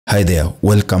Hi there,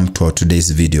 welcome to our today's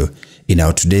video. In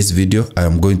our today's video, I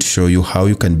am going to show you how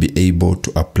you can be able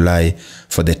to apply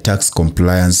for the tax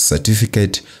compliance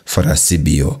certificate for a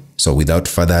CBO. So without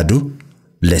further ado,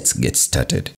 let's get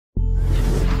started.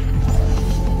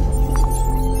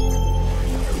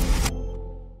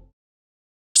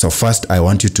 So first, I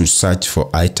want you to search for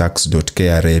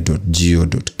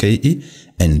itax.kra.go.ke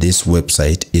and this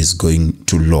website is going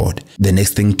to load. The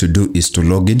next thing to do is to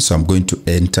log in. So I'm going to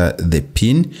enter the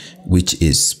PIN, which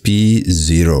is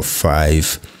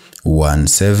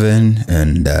P0517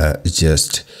 and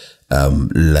just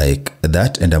like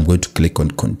that. And I'm going to click on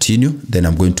continue. Then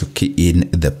I'm going to key in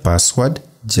the password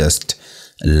just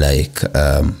like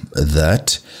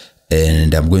that.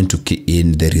 And I'm going to key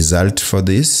in the result for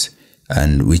this,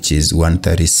 and which is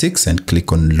 136, and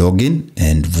click on login,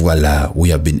 and voila, we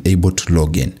have been able to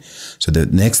log in. So the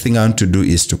next thing I want to do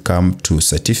is to come to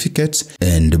certificates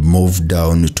and move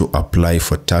down to apply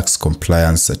for tax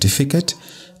compliance certificate.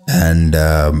 And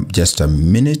just a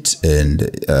minute, and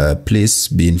please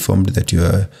be informed that you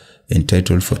are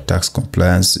entitled for tax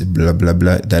compliance, blah blah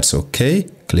blah. That's okay.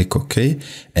 Click OK,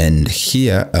 and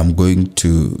here I'm going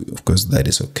to, of course that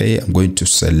is okay, I'm going to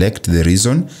select the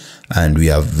reason, and we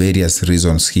have various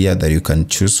reasons here that you can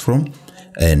choose from.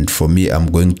 And for me, I'm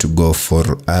going to go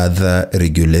for other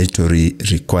regulatory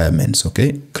requirements.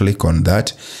 Okay, click on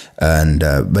that, and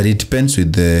but it depends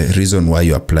with the reason why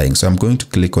you're applying. So I'm going to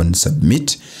click on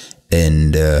submit,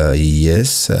 and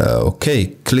yes,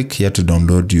 okay, click here to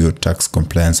download your tax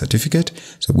compliance certificate.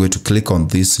 So I'm going to click on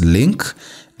this link,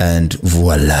 and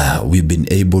voila, we've been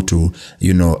able to,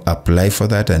 apply for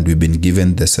that, and we've been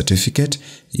given the certificate.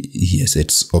 Yes,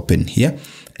 it's open here,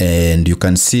 and you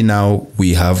can see now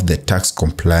we have the tax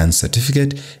compliance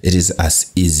certificate. It is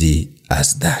as easy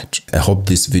as that. I hope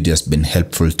this video has been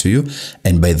helpful to you.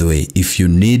 And by the way, if you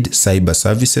need cyber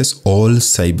services, all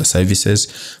cyber services,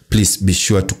 please be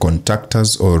sure to contact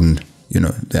us on,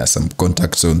 there are some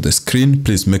contacts on the screen.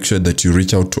 Please make sure that you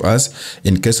reach out to us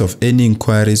in case of any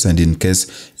inquiries, and in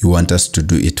case you want us to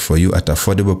do it for you at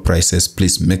affordable prices,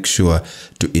 please make sure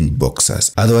to inbox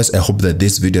us. Otherwise, I hope that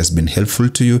this video has been helpful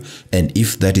to you. And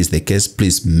if that is the case,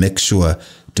 please make sure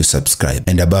to subscribe,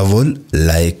 and above all,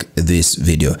 like this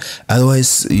video.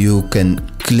 Otherwise, you can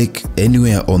click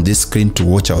anywhere on this screen to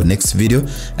watch our next video,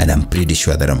 and I'm pretty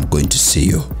sure that I'm going to see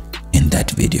you in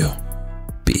that video.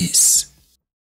 Peace.